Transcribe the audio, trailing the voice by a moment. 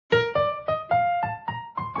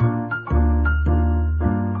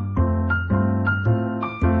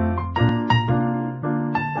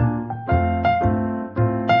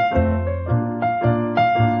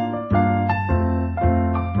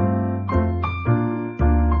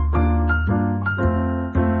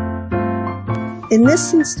In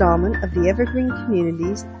this installment of the Evergreen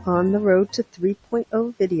Communities On the Road to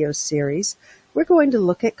 3.0 video series, we're going to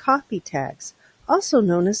look at copy tags, also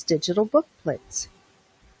known as digital book plates.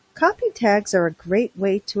 Copy tags are a great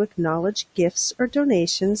way to acknowledge gifts or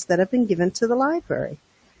donations that have been given to the library.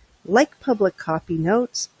 Like public copy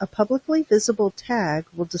notes, a publicly visible tag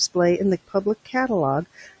will display in the public catalog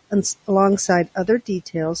alongside other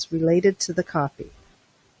details related to the copy.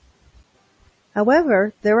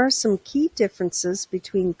 However, there are some key differences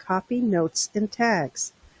between copy notes and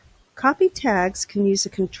tags. Copy tags can use a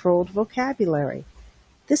controlled vocabulary.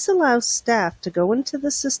 This allows staff to go into the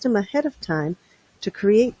system ahead of time to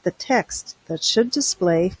create the text that should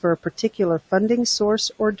display for a particular funding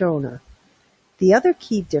source or donor. The other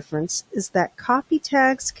key difference is that copy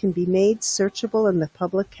tags can be made searchable in the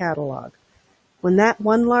public catalog. When that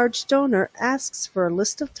one large donor asks for a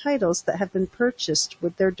list of titles that have been purchased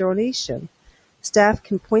with their donation, staff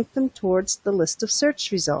can point them towards the list of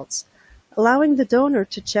search results, allowing the donor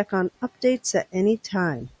to check on updates at any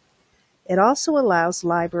time. It also allows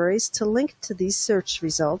libraries to link to these search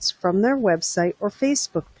results from their website or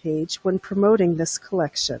Facebook page when promoting this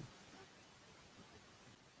collection.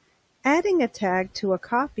 Adding a tag to a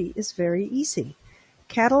copy is very easy.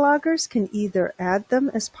 Catalogers can either add them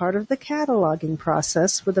as part of the cataloging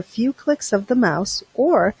process with a few clicks of the mouse,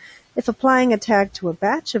 or, if applying a tag to a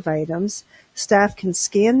batch of items, staff can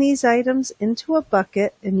scan these items into a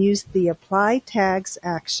bucket and use the Apply Tags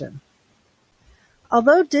action.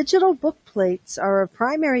 Although digital book plates are a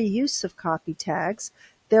primary use of copy tags,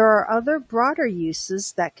 there are other broader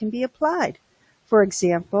uses that can be applied. For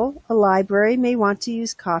example, a library may want to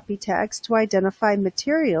use copy tags to identify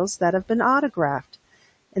materials that have been autographed.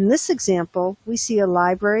 In this example, we see a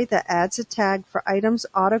library that adds a tag for items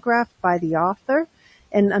autographed by the author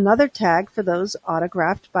and another tag for those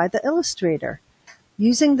autographed by the illustrator.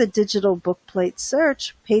 Using the digital bookplate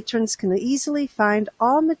search, patrons can easily find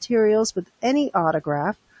all materials with any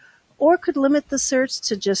autograph, or could limit the search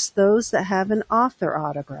to just those that have an author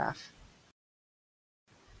autograph.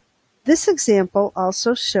 This example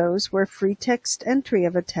also shows where free text entry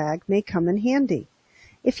of a tag may come in handy.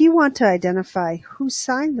 If you want to identify who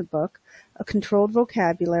signed the book, a controlled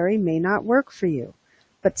vocabulary may not work for you,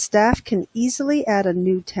 but staff can easily add a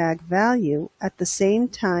new tag value at the same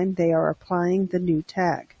time they are applying the new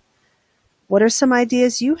tag. What are some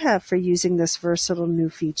ideas you have for using this versatile new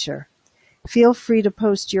feature? Feel free to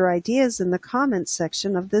post your ideas in the comments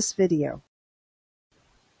section of this video.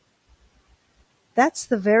 That's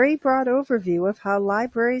the very broad overview of how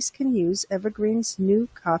libraries can use Evergreen's new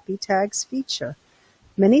Copy Tags feature.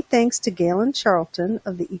 Many thanks to Galen Charlton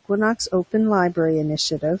of the Equinox Open Library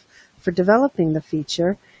Initiative for developing the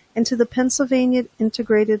feature, and to the Pennsylvania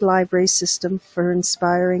Integrated Library System for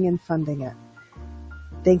inspiring and funding it.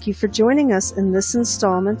 Thank you for joining us in this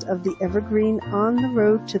installment of the Evergreen On the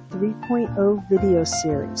Road to 3.0 video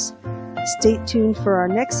series. Stay tuned for our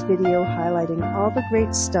next video highlighting all the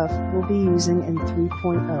great stuff we'll be using in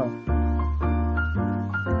 3.0.